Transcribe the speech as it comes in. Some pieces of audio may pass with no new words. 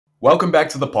Welcome back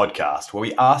to the podcast where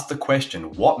we ask the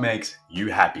question, what makes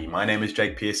you happy? My name is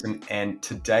Jake Pearson, and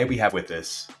today we have with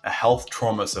us a health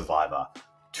trauma survivor,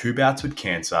 2 bouts with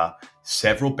cancer,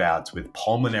 several bouts with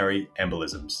pulmonary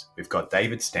embolisms. We've got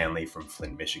David Stanley from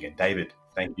Flint, Michigan. David,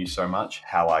 thank you so much.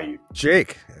 How are you?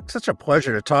 Jake, it's such a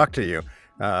pleasure to talk to you.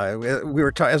 As we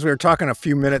were talking a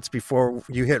few minutes before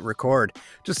you hit record,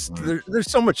 there's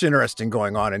so much interesting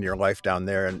going on in your life down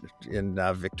there in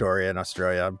Victoria in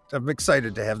Australia. I'm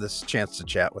excited to have this chance to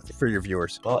chat with you for your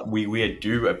viewers. Well, we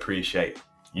do appreciate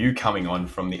you coming on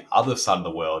from the other side of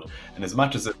the world. And as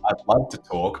much as I'd love to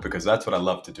talk, because that's what I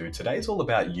love to do, today is all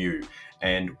about you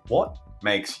and what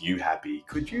makes you happy.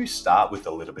 Could you start with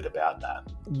a little bit about that?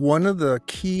 One of the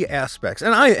key aspects,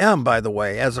 and I am, by the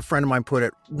way, as a friend of mine put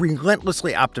it,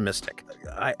 relentlessly optimistic.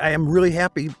 I am really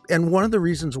happy. And one of the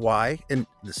reasons why, and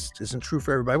this isn't true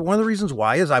for everybody, but one of the reasons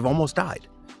why is I've almost died.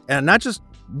 And not just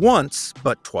once,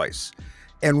 but twice.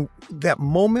 And that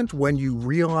moment when you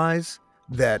realize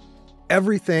that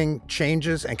everything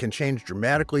changes and can change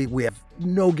dramatically. We have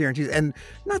no guarantees, and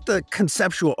not the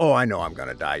conceptual, oh, I know I'm going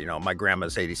to die. You know, my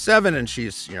grandma's 87 and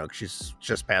she's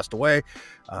just passed away.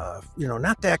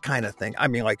 Not that kind of thing. I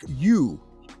mean, like you,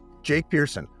 Jake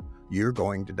Pearson, you're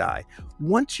going to die.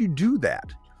 Once you do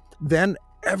that, then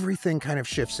everything kind of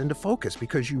shifts into focus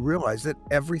because you realize that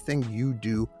everything you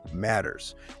do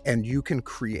matters and you can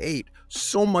create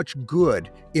so much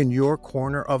good in your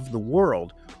corner of the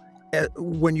world.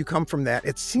 When you come from that,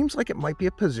 it seems like it might be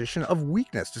a position of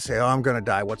weakness to say, oh, I'm going to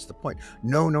die. What's the point?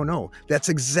 No. That's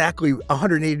exactly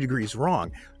 180 degrees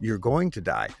wrong. You're going to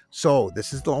die. So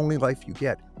this is the only life you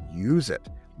get. Use it.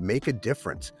 Make a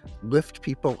difference. Lift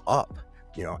people up.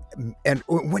 And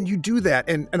when you do that,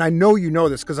 and I know you know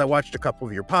this because I watched a couple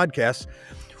of your podcasts,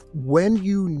 when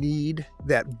you need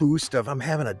that boost of, I'm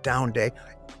having a down day,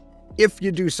 if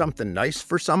you do something nice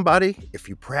for somebody, if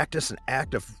you practice an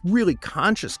act of really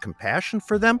conscious compassion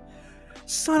for them,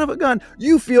 son of a gun,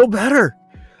 you feel better.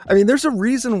 I mean, there's a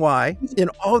reason why in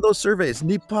all of those surveys,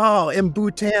 Nepal and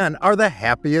Bhutan are the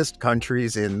happiest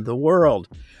countries in the world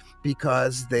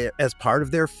because they, as part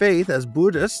of their faith as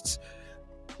Buddhists,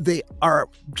 they are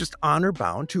just honor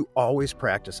bound to always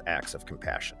practice acts of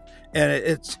compassion. And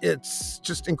it's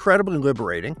just incredibly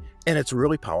liberating, and it's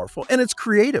really powerful, and it's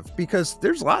creative because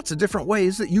there's lots of different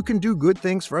ways that you can do good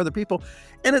things for other people.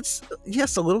 And it's,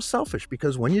 yes, a little selfish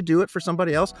because when you do it for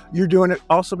somebody else, you're doing it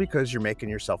also because you're making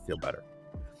yourself feel better.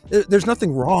 There's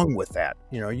nothing wrong with that.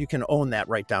 You can own that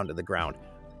right down to the ground.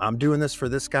 I'm doing this for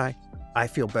this guy. I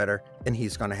feel better, and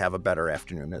he's going to have a better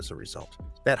afternoon as a result.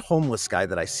 That homeless guy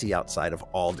that I see outside of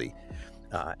Aldi,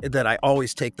 that I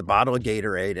always take the bottle of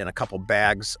Gatorade and a couple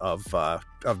bags of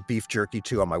beef jerky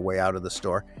to on my way out of the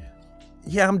store.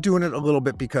 Yeah, I'm doing it a little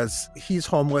bit because he's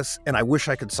homeless and I wish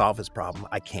I could solve his problem.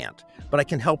 I can't, but I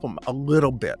can help him a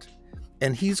little bit.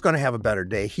 And he's going to have a better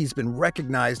day. He's been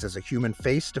recognized as a human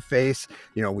face to face.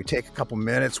 We take a couple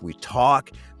minutes, we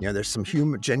talk, there's some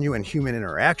genuine human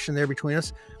interaction there between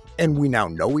us. And we now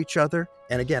know each other.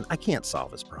 And again, I can't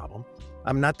solve his problem.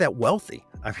 I'm not that wealthy.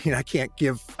 I mean, I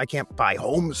can't buy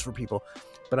homes for people,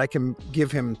 but I can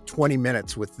give him 20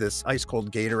 minutes with this ice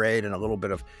cold Gatorade and a little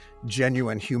bit of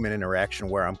genuine human interaction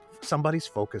where somebody's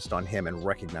focused on him and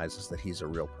recognizes that he's a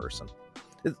real person.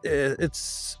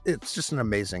 It's just an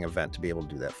amazing event to be able to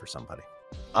do that for somebody.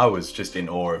 I was just in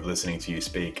awe of listening to you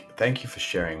speak. Thank you for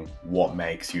sharing what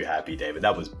makes you happy, David.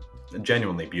 That was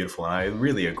genuinely beautiful. And I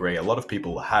really agree. A lot of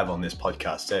people have on this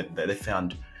podcast said that they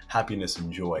found happiness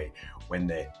and joy when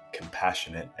they're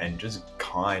compassionate and just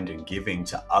kind and giving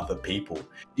to other people.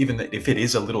 Even if it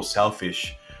is a little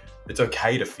selfish, it's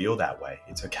okay to feel that way.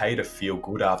 It's okay to feel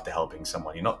good after helping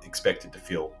someone. You're not expected to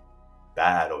feel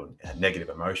bad or a negative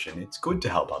emotion. It's good to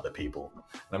help other people.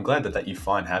 And I'm glad that you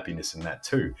find happiness in that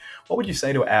too. What would you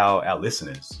say to our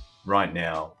listeners right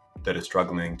now that are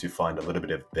struggling to find a little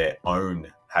bit of their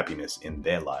own happiness in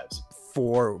their lives?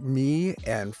 For me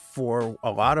and for a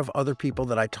lot of other people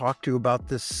that I talk to about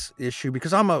this issue,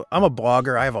 because I'm a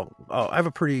blogger. I have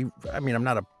a pretty, I'm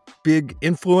not a big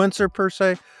influencer per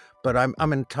se, but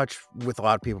I'm in touch with a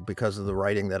lot of people because of the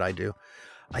writing that I do.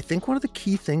 I think one of the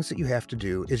key things that you have to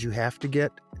do is you have to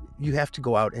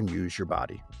go out and use your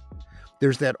body.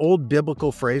 There's that old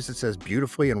biblical phrase that says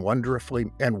beautifully and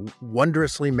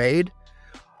wondrously made.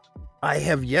 I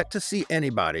have yet to see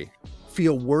anybody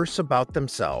feel worse about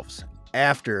themselves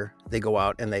after they go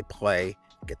out and they play,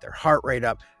 get their heart rate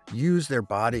up, use their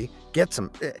body, get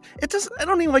some, I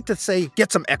don't even like to say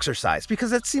get some exercise because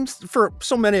that seems for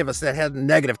so many of us that had a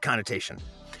negative connotation.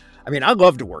 I mean, I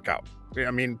love to work out.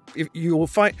 I mean, if you will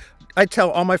find, I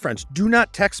tell all my friends, do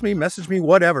not text me, message me,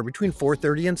 whatever, between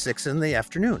 4:30 and 6 in the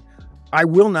afternoon. I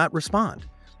will not respond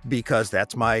because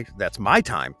that's my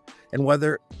time. And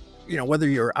whether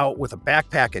you're out with a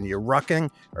backpack and you're rucking,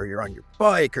 or you're on your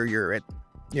bike, or you're at,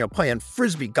 playing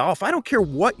frisbee golf, I don't care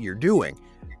what you're doing.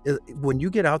 When you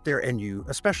get out there and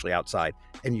especially outside,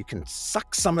 and you can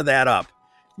suck some of that up,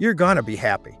 you're gonna be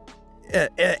happy.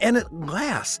 And it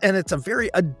lasts, and it's a very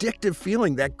addictive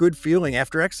feeling, that good feeling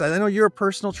after exercise. I know you're a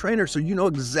personal trainer, so you know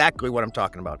exactly what I'm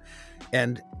talking about.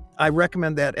 And I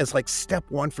recommend that as like step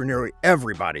one for nearly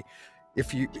everybody.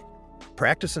 If you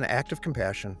practice an act of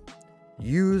compassion,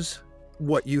 use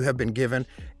what you have been given.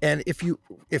 And if you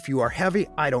are heavy,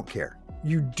 I don't care.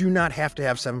 You do not have to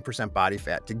have 7% body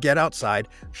fat to get outside,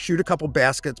 shoot a couple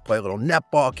baskets, play a little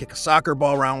netball, kick a soccer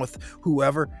ball around with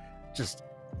whoever. Just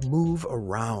move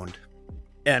around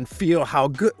and feel how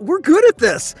good we're good at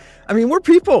this. I mean, we're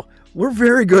people. We're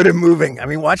very good at moving. I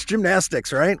mean, watch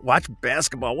gymnastics, right? Watch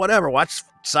basketball, whatever. Watch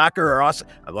soccer or Aussie.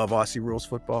 I love Aussie rules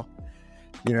football.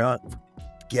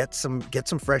 Get some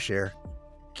fresh air.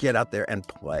 Get out there and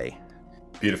play.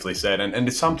 Beautifully said. And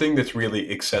it's something that's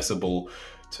really accessible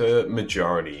to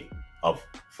majority of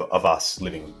us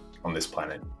living on this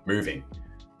planet, moving.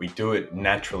 We do it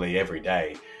naturally every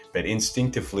day, but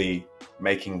instinctively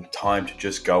making time to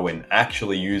just go and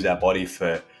actually use our body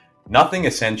for nothing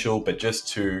essential, but just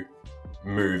to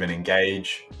move and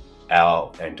engage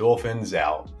our endorphins,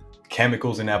 our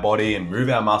chemicals in our body, and move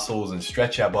our muscles and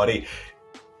stretch our body.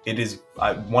 It is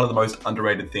one of the most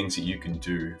underrated things that you can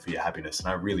do for your happiness. And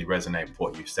I really resonate with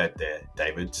what you said there,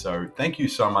 David. So thank you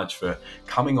so much for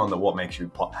coming on the What Makes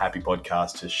You Happy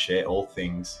podcast to share all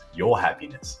things your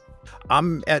happiness.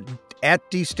 I'm at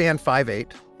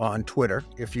dstan58 on Twitter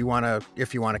if you want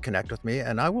to connect with me,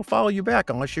 and I will follow you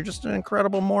back unless you're just an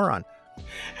incredible moron.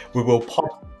 We will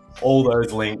pop all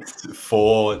those links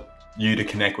for you to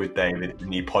connect with David in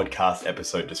the podcast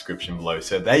episode description below,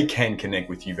 so they can connect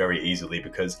with you very easily,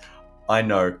 because I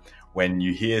know when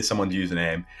you hear someone's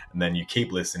username and then you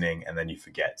keep listening and then you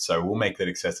forget. So we'll make that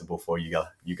accessible for you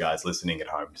guys listening at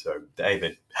home. So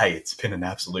David, hey, it's been an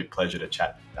absolute pleasure to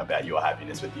chat about your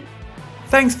happiness with you.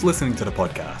 Thanks for listening to the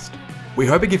podcast. We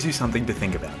hope it gives you something to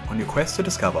think about on your quest to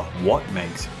discover what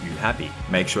makes you happy.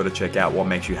 Make sure to check out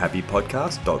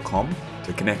whatmakesyouhappypodcast.com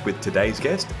to connect with today's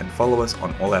guest and follow us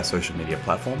on all our social media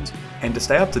platforms, and to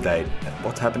stay up to date at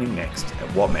what's happening next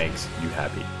at What Makes You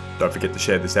Happy. Don't forget to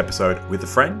share this episode with a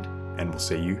friend, and we'll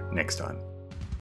see you next time.